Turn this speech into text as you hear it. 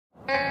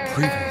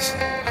Previously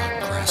on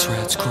Grass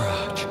Rat's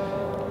Garage.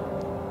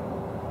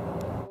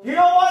 You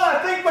know what?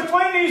 I think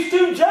between these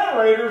two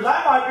generators,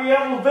 I might be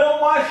able to build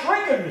my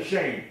shrinking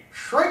machine.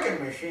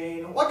 Shrinking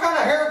machine? What kind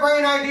of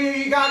harebrained idea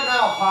you got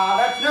now, Pa?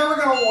 That's never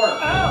gonna work.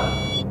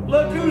 Oh,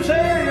 look who's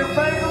here, your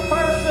favorite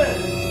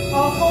person,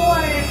 Uncle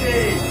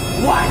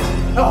Andy. What?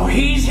 Oh,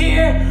 he's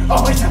here?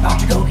 Oh, it's about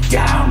to go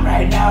down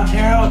right now,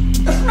 Taryl.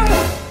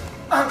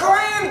 Uncle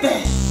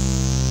Andy!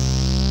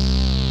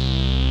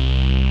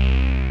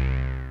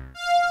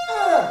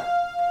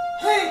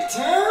 Hey,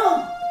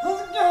 Taryl.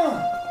 How's it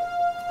going?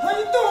 How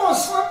you doing,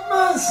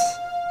 Slippers?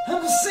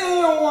 Haven't seen you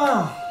in a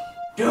while.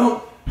 Dude,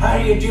 how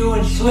you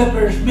doing,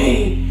 Slippers?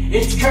 Me.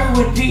 It's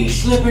Kerwin P.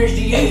 Slippers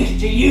the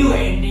Ace to you,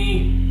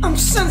 Andy. I'm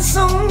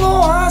sensing a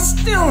little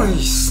hostility,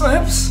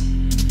 Slips.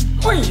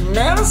 What, you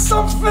mad or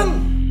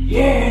something?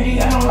 Yeah, Andy,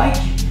 I don't like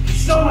you. You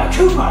stole my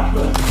coupon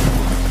book.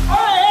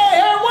 Hey,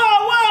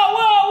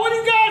 whoa, what are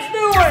you guys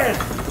doing?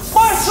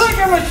 My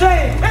shrinking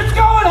machine, it's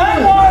going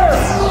haywire.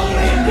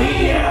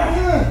 Andy,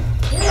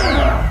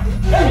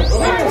 Hey,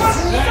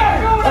 what's that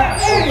going on?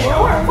 Hey,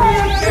 we're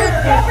fighting here.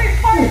 Don't be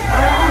fighting.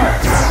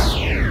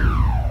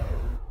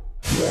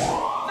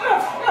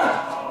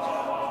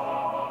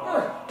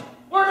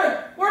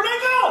 Where'd they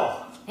go?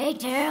 Hey,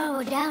 Taryl,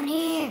 we're down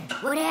here.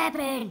 What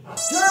happened?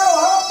 Taryl,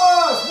 help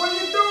us! What are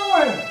you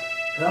doing?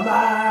 come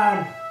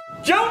on.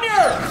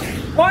 Junior,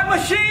 my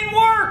machine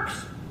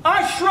works.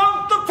 I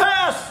shrunk the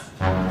pests.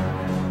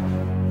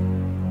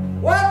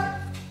 What?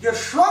 You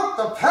shrunk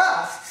the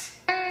pests?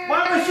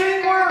 My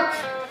machine works.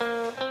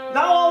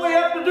 Now all we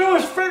have to do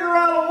is figure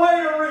out a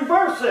way to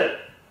reverse it.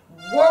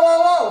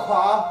 Whoa,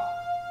 Pa.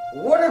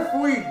 What if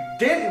we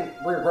didn't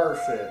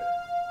reverse it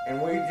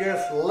and we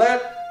just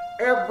let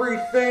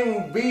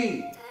everything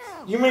be?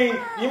 You mean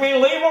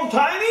leave them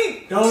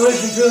tiny? Don't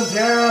listen to him,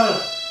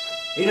 Taryl.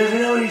 He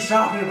doesn't know what he's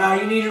talking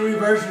about. You need to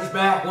reverse this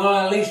back.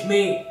 Well, at least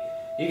me.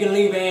 You can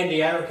leave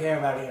Andy. I don't care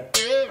about him.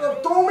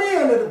 Throw me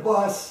under the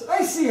bus.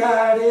 I see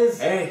how it is.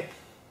 Hey,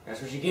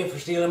 that's what you get for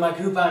stealing my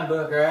coupon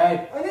book, all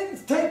right? I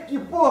didn't take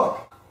your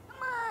book.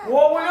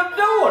 What are we gonna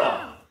do with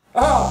them?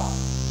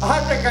 Oh, I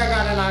think I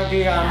got an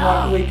idea on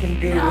what we can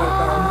do with them.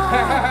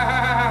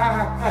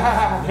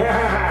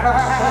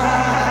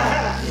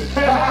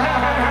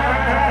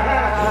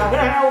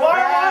 Why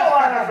am I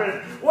laughing?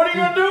 What are you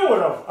gonna do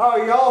with them? Oh,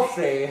 you'll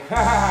see.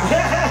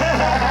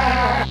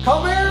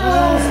 Come here,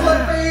 little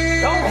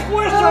Slippy. Don't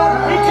squish them.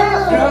 Be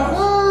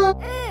careful.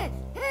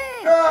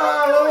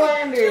 Little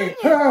Andy.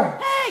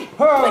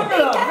 Look at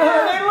them.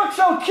 They look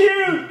so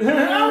cute. I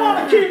want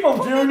to keep them,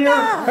 Junior.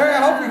 Hey, I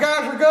hope you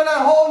guys are good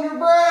at holding your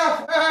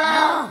breath.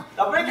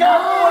 Now be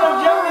careful with them,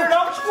 Junior.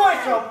 Don't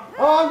squish them.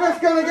 Oh, I'm just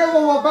going to give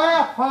them a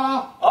bath,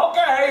 Pa.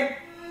 Okay.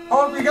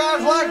 Hope you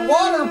guys like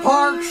water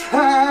parks.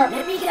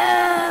 Let me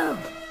go.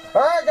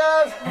 All right,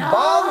 guys.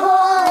 Bye.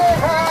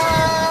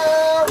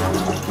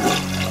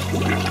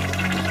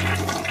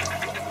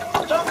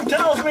 Something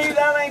tells me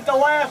that ain't the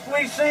last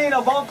we seen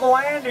of Uncle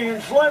Andy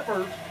and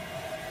Slippers.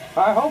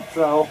 I hope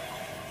so.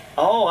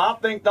 Oh, I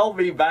think they'll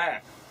be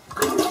back.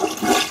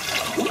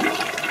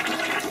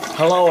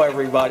 Hello,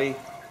 everybody.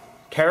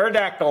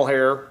 Pterodactyl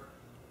here.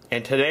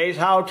 And today's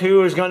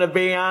how-to is going to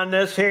be on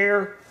this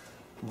here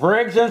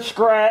Briggs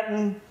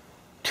Stratton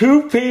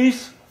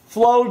 2-piece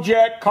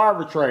Flo-Jet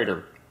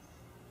Carburetor.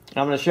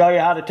 I'm going to show you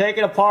how to take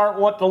it apart,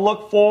 what to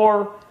look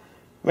for,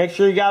 make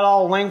sure you got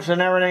all links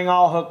and everything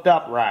all hooked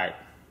up right.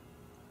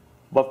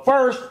 But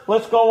first,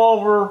 let's go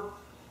over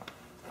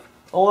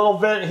a little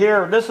bit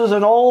here. This is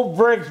an old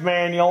Briggs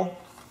manual.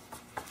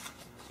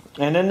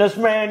 And in this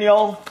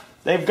manual,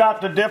 they've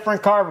got the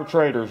different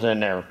carburetors in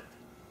there.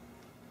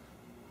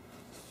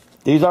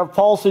 These are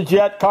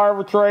Pulse-Jet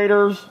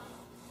carburetors.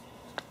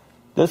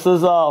 This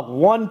is a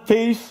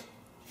 1-piece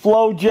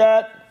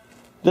Flo-Jet.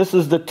 This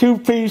is the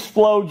 2-piece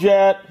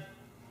Flo-Jet.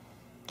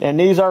 And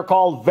these are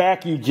called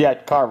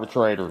Vacuum-Jet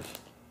carburetors.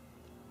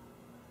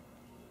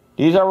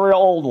 These are real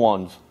old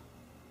ones.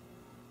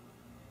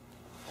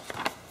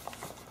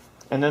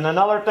 And then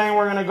another thing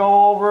we're going to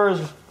go over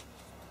is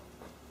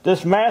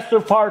this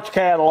master parts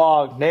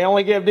catalog. They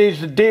only give these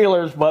to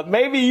dealers, but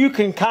maybe you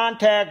can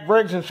contact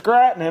Briggs &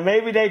 Stratton and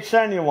maybe they'd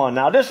send you one.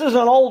 Now this is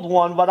an old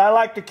one, but I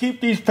like to keep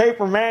these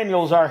paper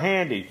manuals are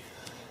handy.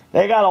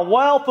 They got a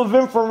wealth of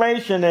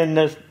information in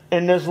this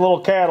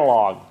little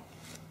catalog.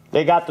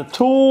 They got the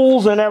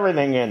tools and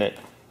everything in it.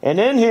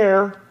 And in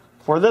here,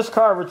 for this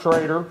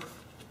carburetor,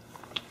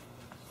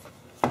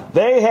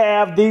 they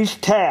have these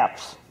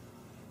taps.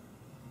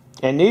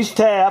 And these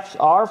taps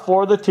are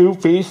for the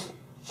 2-piece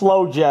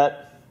Flo-Jet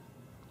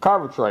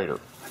carburetor.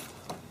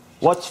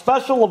 What's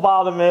special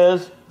about them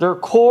is they're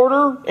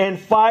 1/4 and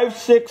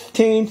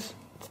 5/16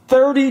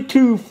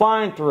 32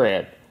 fine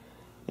thread.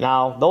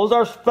 Now, those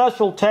are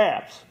special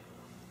taps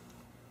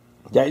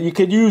that you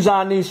could use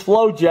on these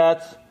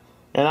Flo-Jets,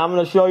 and I'm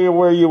going to show you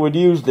where you would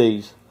use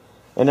these.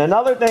 And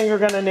another thing you're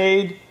going to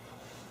need,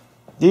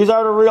 these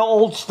are the real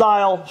old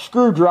style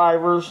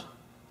screwdrivers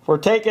for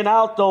taking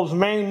out those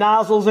main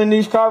nozzles in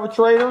these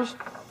carburetors.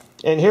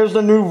 And here's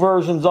the new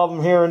versions of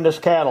them here in this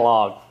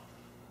catalog.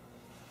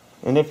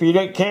 And if you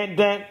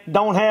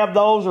don't have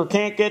those or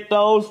can't get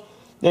those,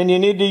 then you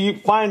need to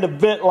find a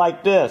bit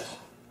like this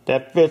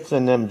that fits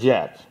in them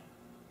jets.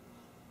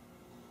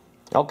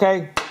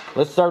 Okay,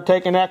 let's start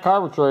taking that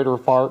carburetor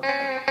apart.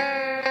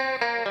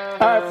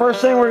 Alright,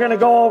 first thing we're going to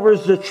go over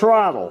is the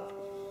throttle.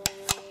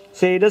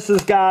 See, this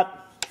has got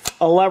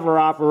a lever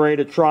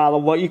operated throttle,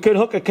 but you could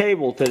hook a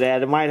cable to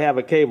that. It might have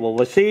a cable.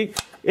 But see,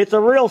 it's a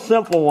real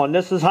simple one.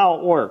 This is how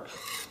it works.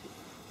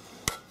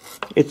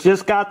 It's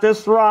just got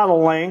this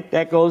throttle link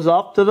that goes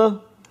up to the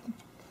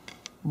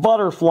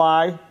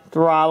butterfly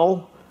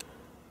throttle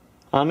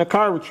on the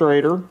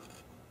carburetor.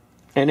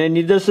 And then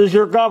this is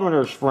your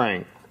governor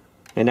spring.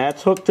 And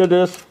that's hooked to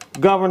this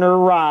governor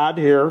rod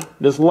here,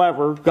 this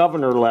lever,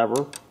 governor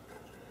lever.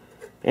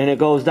 And it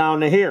goes down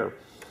to here.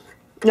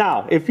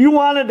 Now, if you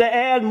wanted to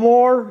add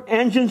more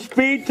engine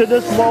speed to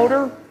this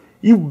motor,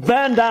 you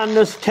bend on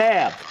this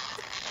tab.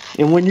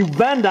 And when you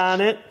bend on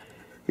it,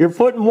 you're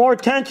putting more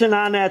tension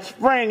on that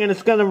spring and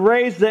it's going to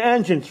raise the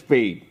engine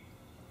speed.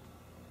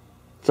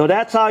 So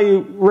that's how you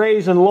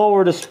raise and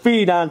lower the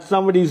speed on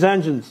some of these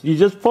engines. You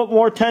just put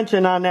more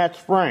tension on that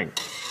spring.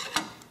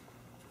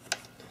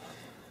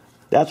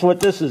 That's what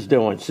this is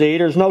doing. See,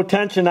 there's no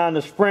tension on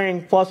the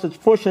spring, plus it's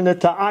pushing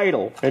it to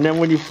idle. And then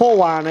when you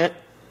pull on it,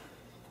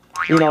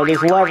 you know,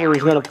 this lever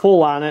is going to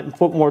pull on it and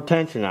put more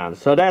tension on it.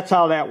 So that's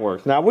how that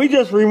works. Now, we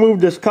just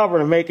removed this cover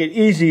to make it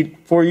easy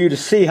for you to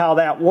see how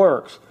that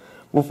works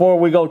before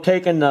we go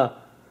taking the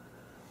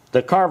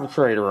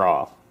carburetor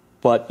off.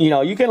 But, you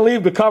know, you can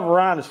leave the cover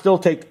on and still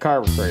take the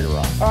carburetor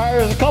off. All right,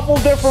 there's a couple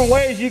different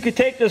ways you could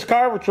take this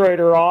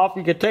carburetor off.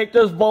 You could take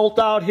this bolt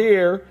out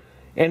here,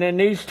 and then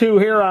these two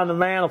here on the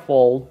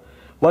manifold.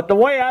 But the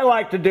way I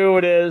like to do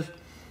it is,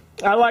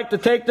 I like to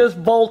take this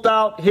bolt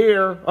out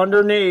here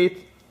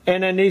underneath,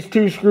 and then these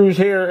two screws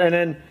here, and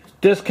then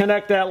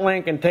disconnect that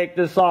link and take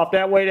this off.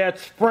 That way that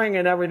spring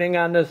and everything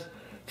on this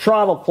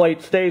throttle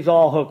plate stays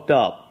all hooked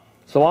up.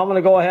 So I'm going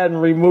to go ahead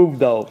and remove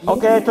those.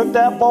 Okay, I took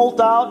that bolt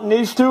out and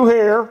these two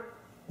here.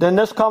 Then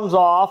this comes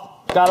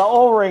off. Got an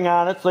O-ring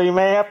on it, so you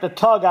may have to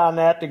tug on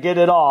that to get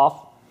it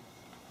off.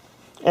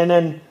 And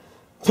then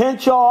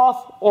pinch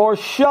off or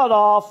shut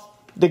off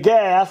the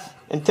gas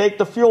and take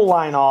the fuel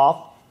line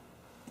off.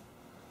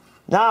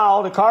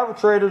 Now the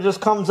carburetor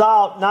just comes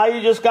out. Now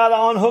you just got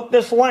to unhook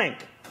this link.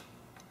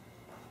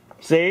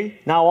 See?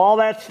 Now all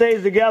that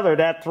stays together,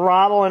 that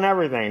throttle and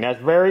everything. That's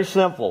very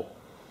simple.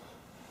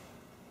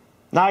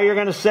 Now you're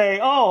going to say,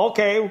 oh,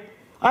 okay,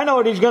 I know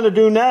what he's going to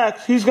do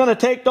next. He's going to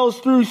take those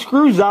three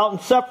screws out and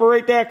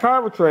separate that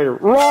carburetor.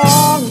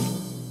 Wrong!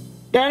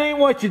 That ain't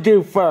what you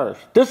do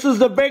first. This is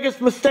the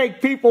biggest mistake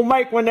people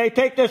make when they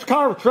take this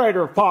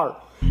carburetor apart.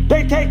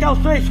 They take those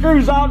three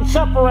screws out and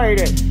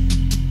separate it.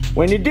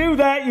 When you do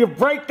that, you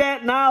break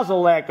that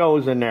nozzle that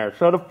goes in there.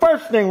 So the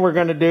first thing we're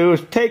going to do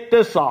is take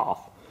this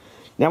off.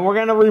 Then we're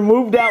going to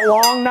remove that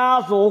long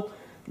nozzle.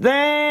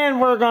 Then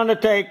we're going to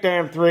take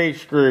them three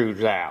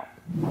screws out.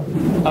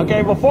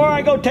 Okay, before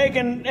I go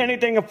taking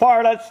anything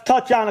apart, let's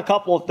touch on a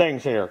couple of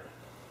things here.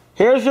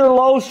 Here's your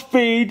low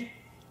speed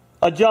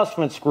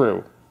adjustment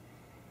screw.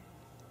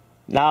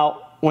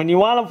 Now, when you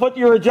want to put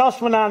your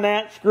adjustment on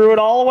that, screw it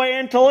all the way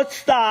until it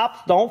stops.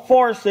 Don't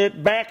force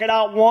it. Back it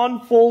out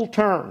one full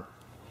turn.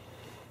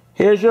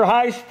 Here's your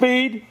high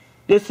speed.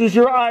 This is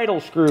your idle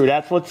screw.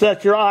 That's what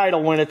sets your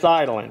idle when it's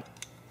idling.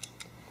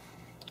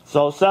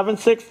 So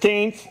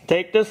 7/16,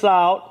 take this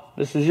out.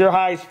 This is your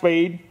high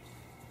speed.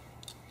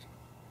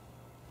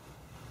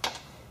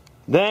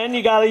 Then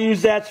you got to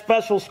use that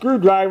special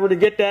screwdriver to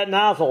get that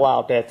nozzle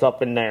out that's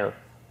up in there.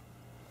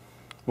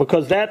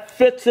 Because that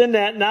fits in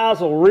that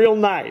nozzle real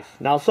nice.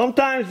 Now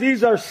sometimes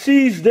these are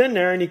seized in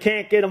there and you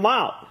can't get them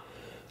out.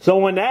 So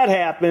when that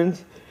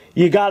happens,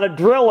 you got to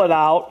drill it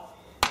out.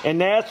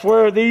 And that's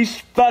where these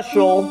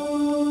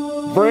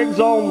special Briggs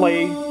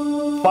only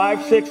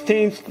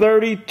 5/16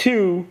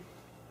 32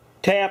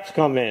 taps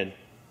come in.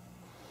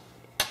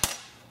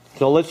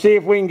 So let's see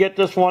if we can get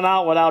this one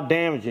out without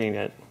damaging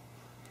it.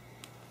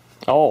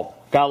 Oh,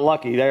 got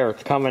lucky there.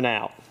 It's coming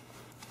out.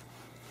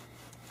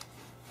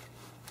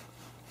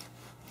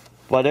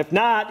 But if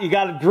not, you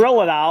got to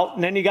drill it out,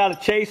 and then you got to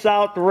chase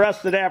out the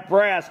rest of that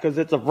brass because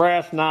it's a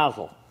brass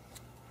nozzle.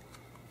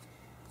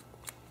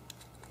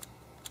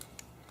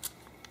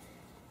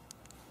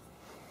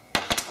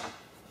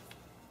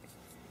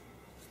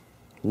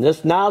 And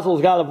this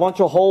nozzle's got a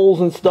bunch of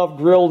holes and stuff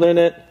drilled in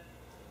it.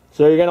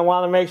 So you're going to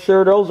want to make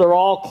sure those are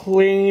all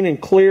clean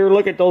and clear.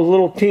 Look at those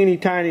little teeny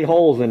tiny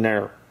holes in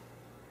there.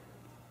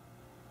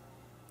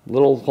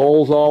 Little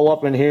holes all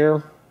up in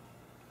here.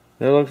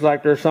 It looks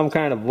like there's some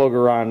kind of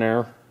booger on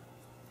there.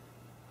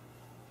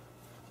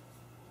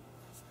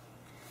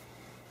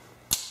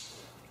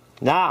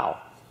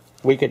 Now,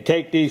 we can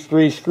take these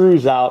three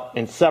screws out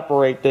and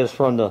separate this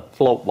from the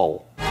float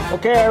bowl.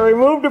 Okay, I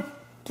removed the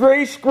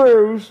three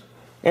screws,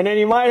 and then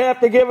you might have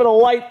to give it a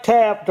light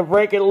tap to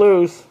break it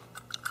loose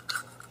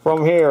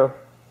from here.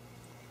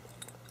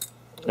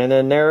 And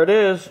then there it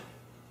is.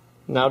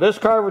 Now this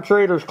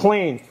carburetor's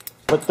clean.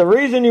 But the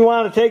reason you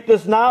want to take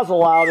this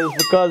nozzle out is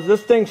because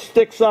this thing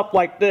sticks up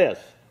like this.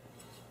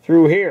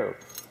 through here.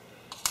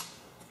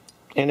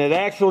 And it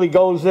actually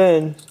goes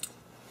in,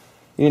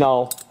 you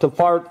know, to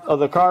part of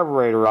the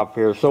carburetor up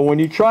here. So when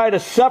you try to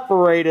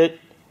separate it,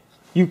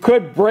 you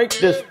could break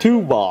this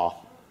tube off.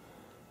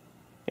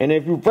 And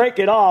if you break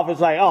it off,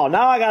 it's like, oh,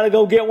 now I got to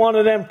go get one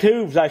of them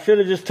tubes. I should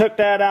have just took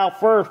that out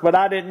first, but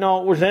I didn't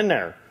know it was in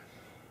there.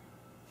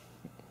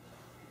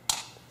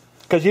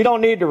 Because you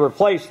don't need to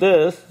replace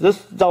this.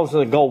 This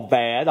doesn't go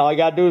bad. All you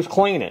got to do is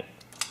clean it.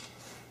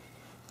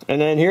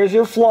 And then here's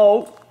your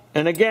float.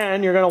 And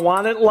again, you're going to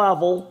want it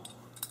level.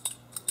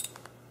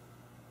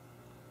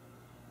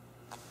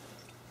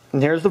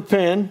 And here's the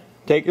pin.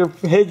 Take your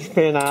hinge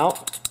pin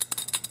out.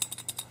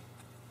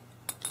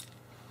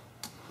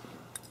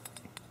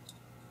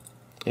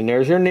 And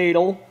there's your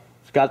needle.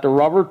 It's got the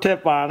rubber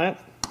tip on it.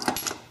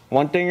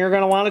 One thing you're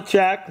going to want to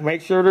check,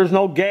 make sure there's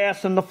no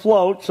gas in the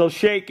float, so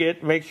shake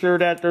it. Make sure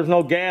that there's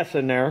no gas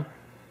in there.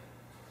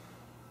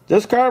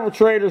 This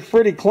carburetor is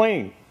pretty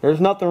clean.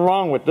 There's nothing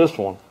wrong with this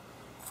one.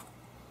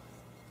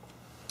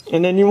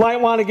 And then you might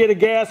want to get a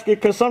gasket,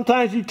 because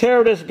sometimes you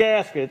tear this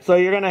gasket. So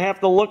you're going to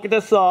have to look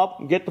this up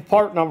and get the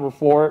part number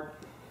for it.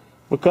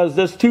 Because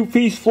this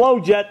two-piece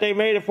Flo-Jet, they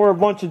made it for a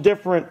bunch of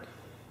different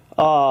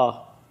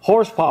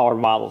horsepower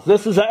models.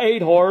 This is an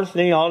 8 horse.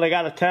 You know, they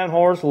got a 10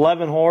 horse,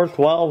 11 horse,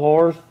 12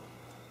 horse.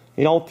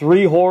 You know,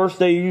 3 horse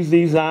they use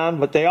these on,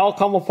 but they all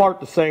come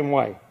apart the same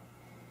way.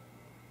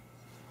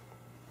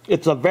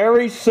 It's a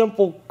very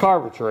simple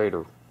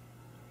carburetor.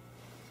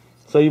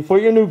 So you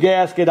put your new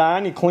gasket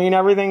on, you clean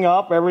everything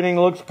up, everything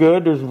looks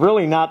good. There's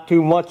really not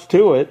too much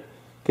to it. You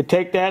could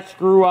take that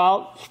screw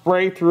out,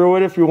 spray through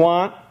it if you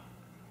want.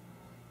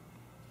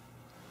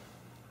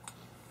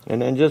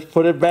 And then just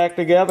put it back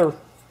together.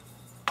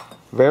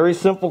 Very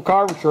simple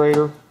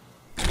carburetor.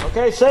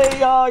 Okay, say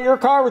your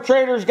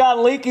carburetor's got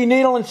a leaky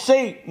needle and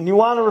seat, and you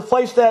want to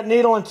replace that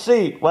needle and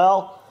seat.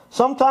 Well,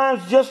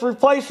 sometimes just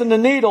replacing the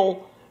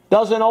needle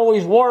doesn't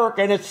always work,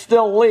 and it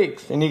still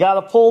leaks, and you got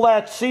to pull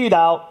that seat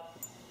out.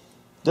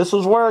 This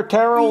is where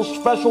Taryl's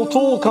special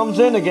tool comes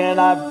in again.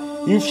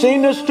 You've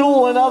seen this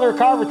tool in other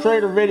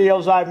carburetor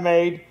videos I've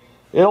made.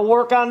 It'll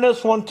work on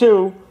this one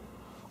too.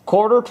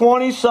 1/4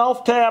 20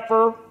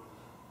 self-tapper,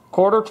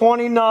 1/4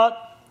 20 nut,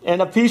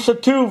 and a piece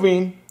of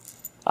tubing.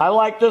 I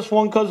like this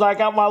one because I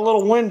got my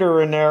little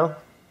winder in there.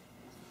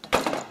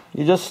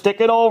 You just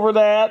stick it over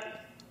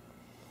that,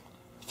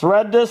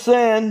 thread this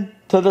in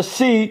to the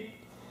seat,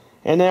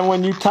 and then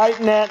when you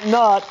tighten that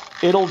nut,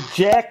 it'll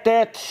jack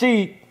that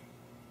seat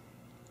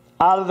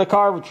out of the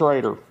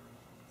carburetor.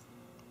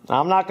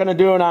 I'm not going to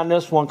do it on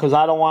this one because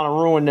I don't want to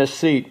ruin this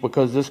seat,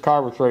 because this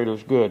carburetor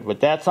is good. But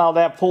that's how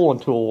that pulling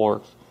tool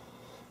works.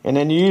 And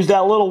then you use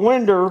that little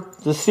winder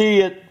to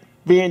see it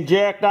being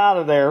jacked out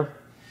of there.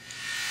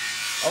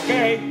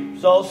 Okay,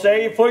 so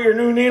say you put your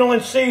new needle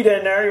and seat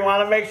in there. You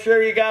want to make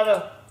sure you got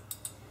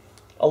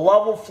a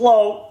level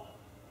float.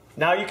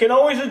 Now you can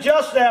always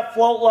adjust that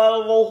float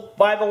level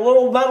by the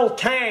little metal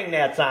tang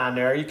that's on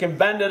there. You can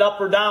bend it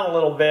up or down a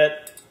little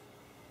bit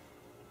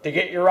to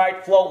get your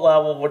right float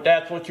level, but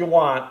that's what you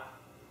want.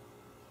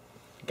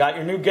 Got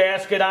your new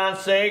gasket on,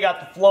 say, got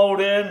the float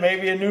in,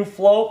 maybe a new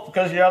float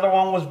because your other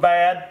one was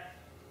bad.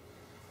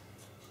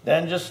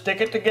 Then just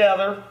stick it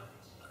together.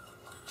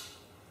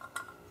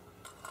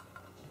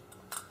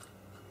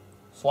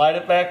 Slide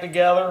it back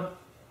together.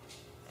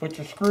 Put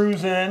your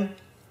screws in.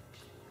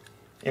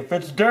 If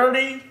it's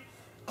dirty,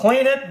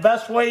 clean it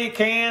best way you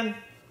can.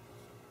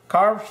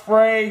 Carb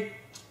spray.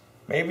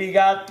 Maybe you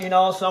got, you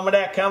know, some of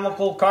that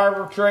chemical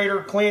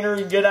carburetor cleaner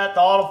you can get at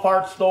the auto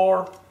parts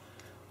store.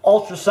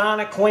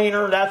 Ultrasonic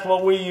cleaner, that's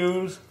what we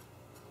use.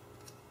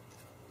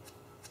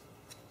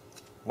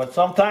 But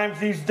sometimes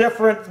these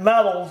different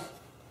metals,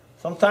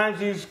 sometimes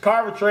these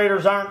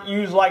carburetors aren't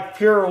used like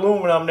pure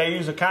aluminum. They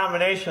use a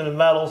combination of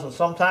metals, and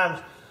sometimes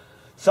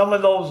some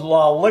of those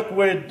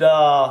liquid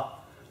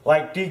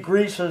like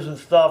degreasers and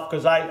stuff,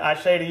 because I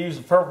say to use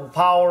the purple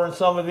power in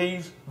some of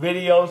these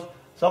videos.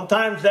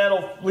 Sometimes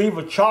that'll leave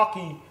a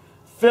chalky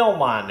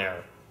film on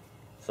there.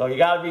 So you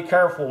got to be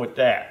careful with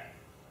that.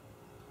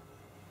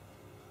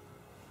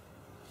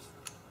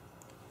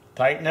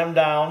 Tighten them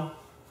down.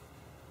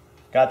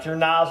 Got your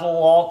nozzle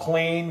all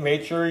clean.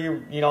 Make sure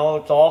you know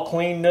it's all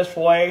clean this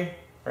way.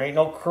 There ain't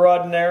no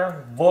crud in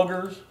there,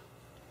 boogers.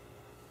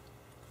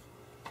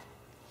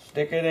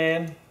 Stick it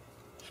in.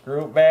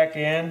 Screw it back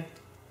in.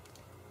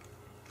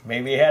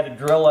 Maybe you had to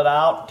drill it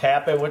out,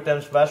 tap it with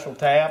them special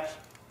taps.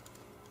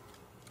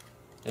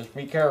 Just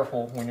be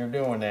careful when you're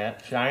doing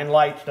that. Shine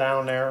lights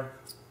down there.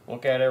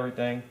 Look at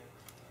everything.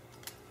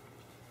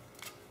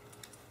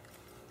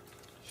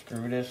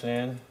 Screw this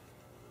in.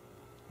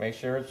 Make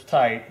sure it's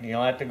tight. You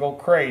don't have to go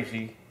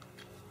crazy.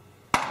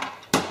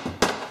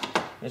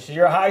 This is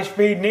your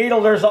high-speed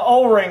needle. There's an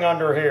O-ring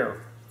under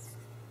here.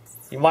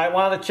 You might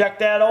want to check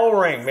that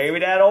O-ring. Maybe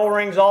that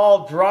O-ring's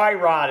all dry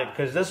rotted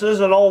because this is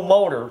an old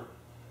motor.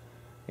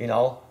 You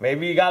know,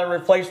 maybe you got to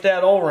replace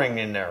that O-ring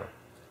in there.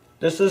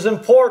 This is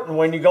important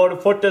when you go to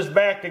put this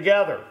back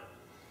together.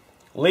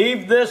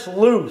 Leave this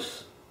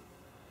loose.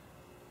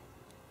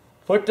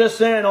 Put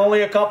this in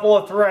only a couple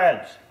of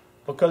threads.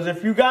 Because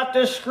if you got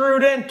this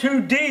screwed in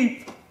too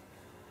deep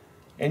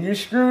and you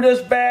screw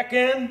this back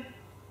in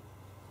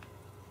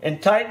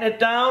and tighten it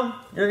down,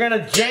 you're going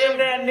to jam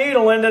that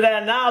needle into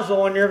that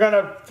nozzle and you're going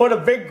to put a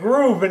big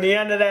groove in the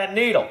end of that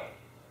needle.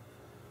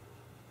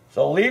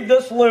 So leave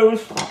this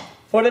loose,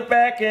 put it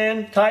back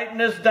in, tighten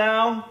this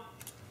down,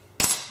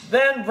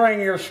 then bring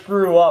your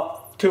screw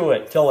up to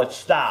it till it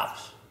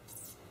stops.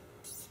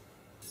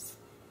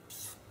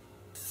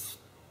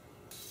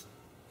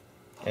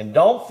 And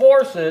don't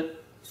force it.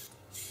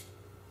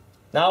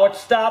 Now it's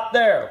stopped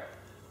there.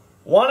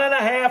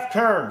 1.5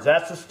 turns,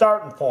 that's the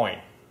starting point.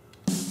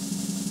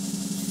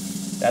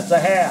 That's a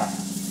half.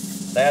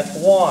 That's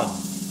 1.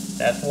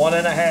 That's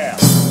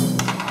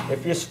 1.5.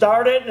 If you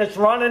start it and it's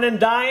running and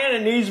dying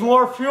and needs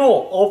more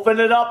fuel, open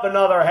it up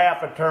another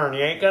 1/2 turn.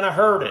 You ain't gonna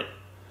hurt it.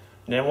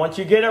 And then once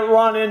you get it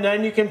running,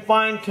 then you can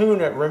fine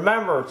tune it.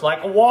 Remember, it's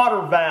like a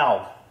water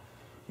valve.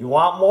 You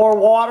want more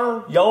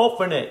water, you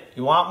open it.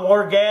 You want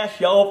more gas,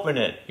 you open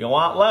it. You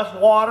want less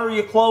water,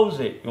 you close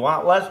it. You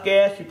want less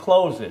gas, you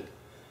close it.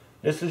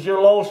 This is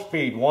your low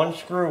speed, 1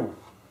 screw.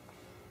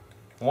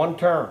 1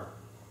 turn.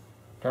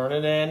 Turn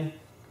it in.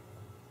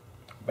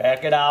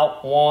 Back it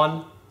out,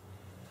 1.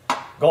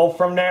 Go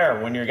from there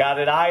when you got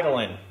it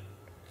idling.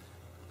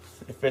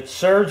 If it's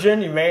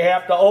surging, you may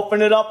have to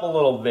open it up a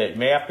little bit. You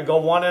may have to go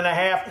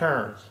 1.5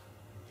 turns.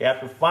 You have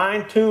to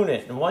fine tune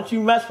it. And once you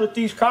mess with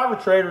these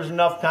carburetors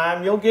enough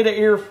time, you'll get an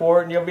ear for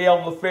it and you'll be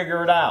able to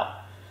figure it out.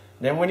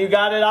 Then when you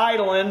got it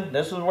idling,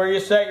 this is where you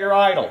set your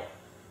idle.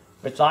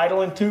 If it's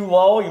idling too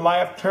low, you might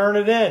have to turn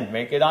it in.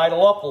 Make it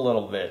idle up a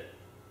little bit.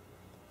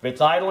 If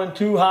it's idling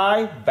too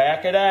high,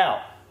 back it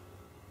out.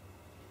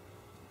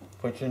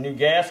 Put your new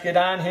gasket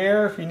on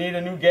here if you need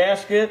a new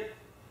gasket.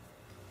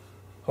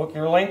 Hook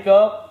your link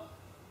up.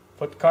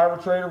 Put the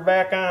carburetor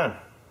back on.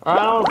 All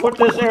right, I'm going to put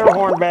this air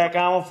horn back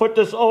on. I'm going to put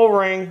this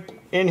O-ring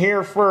in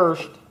here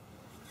first.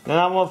 Then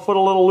I'm going to put a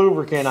little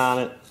lubricant on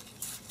it.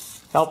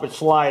 Help it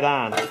slide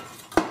on.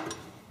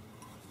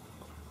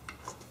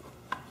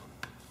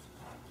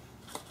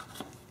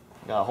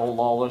 Got to hold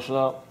all this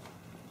up.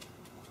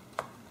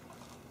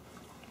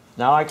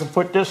 Now I can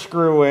put this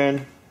screw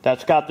in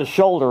that's got the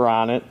shoulder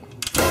on it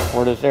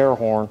for this air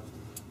horn.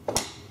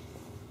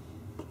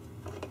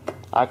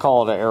 I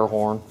call it an air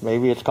horn.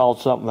 Maybe it's called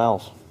something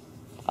else.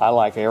 I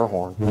like air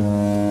horn.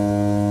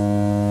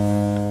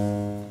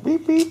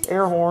 Beep beep,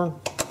 air horn.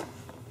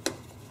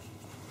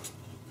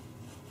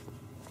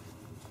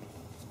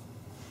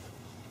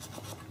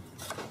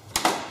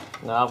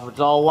 Now if it's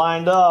all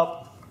lined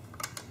up,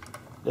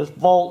 this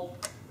bolt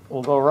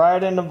will go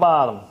right in the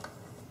bottom.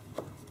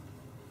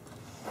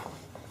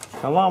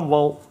 Come on,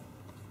 bolt.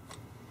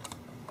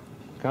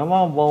 Come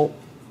on, bolt.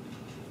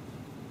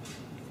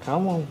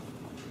 Come on.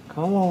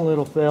 Come on,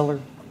 little feller.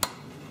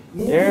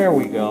 There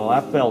we go.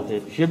 I felt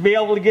it. Should be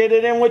able to get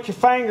it in with your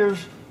fingers.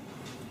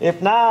 If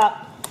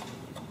not,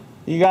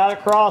 you got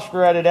it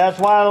cross-threaded. That's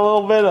why a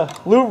little bit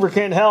of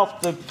lubricant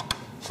helps to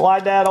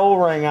slide that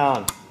O-ring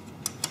on.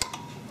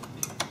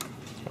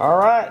 All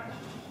right.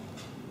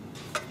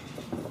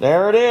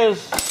 There it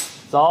is.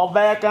 It's all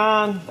back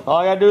on.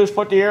 All you got to do is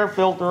put the air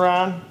filter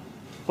on.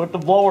 Put the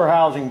blower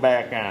housing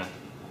back on.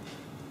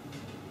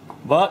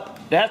 But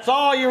that's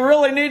all you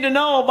really need to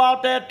know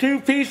about that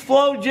 2-piece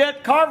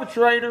Flo-Jet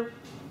carburetor.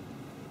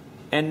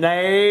 And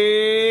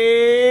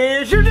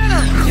there's your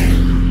dinner.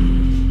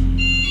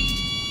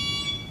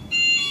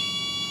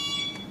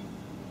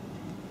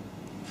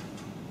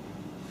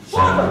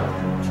 Slipper,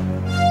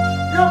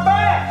 you're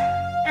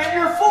back and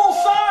you're full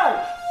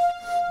size.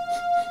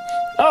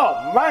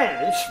 Oh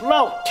man, it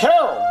smells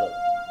terrible.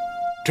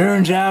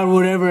 Turns out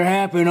whatever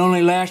happened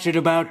only lasted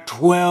about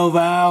 12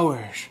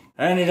 hours.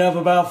 I ended up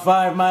about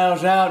 5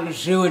 miles out in the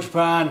sewage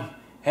pond.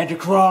 Had to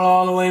crawl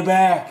all the way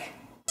back.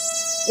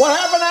 What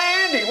happened to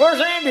Andy? Where's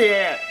Andy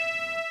at?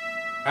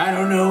 I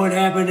don't know what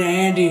happened to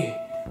Andy.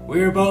 We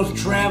were both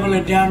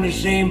traveling down the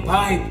same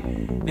pipe.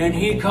 Then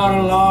he caught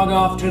a log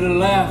off to the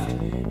left,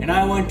 and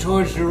I went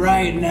towards the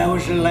right, and that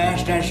was the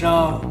last I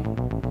saw.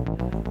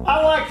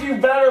 I liked you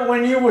better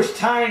when you was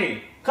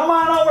tiny. Come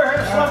on over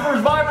here,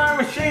 Slippers, by my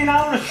machine.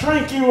 I'm gonna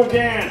shrink you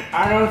again.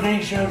 I don't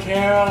think so,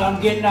 Taryl.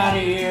 I'm getting out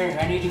of here.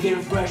 I need to get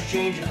a fresh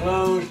change of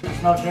clothes. It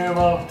smells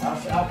terrible.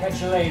 I'll catch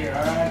you later,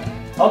 all right?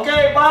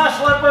 Okay, bye,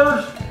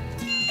 Slippers.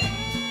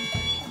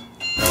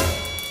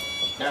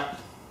 Yeah.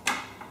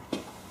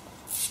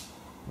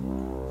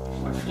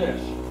 What's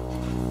this?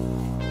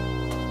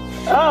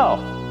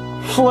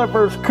 Oh,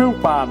 Slippers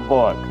coupon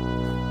book.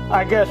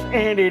 I guess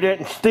Andy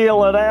didn't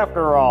steal it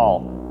after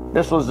all.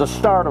 This was the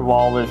start of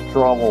all this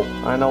trouble.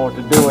 I know what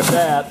to do with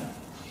that.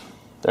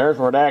 There's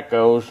where that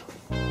goes.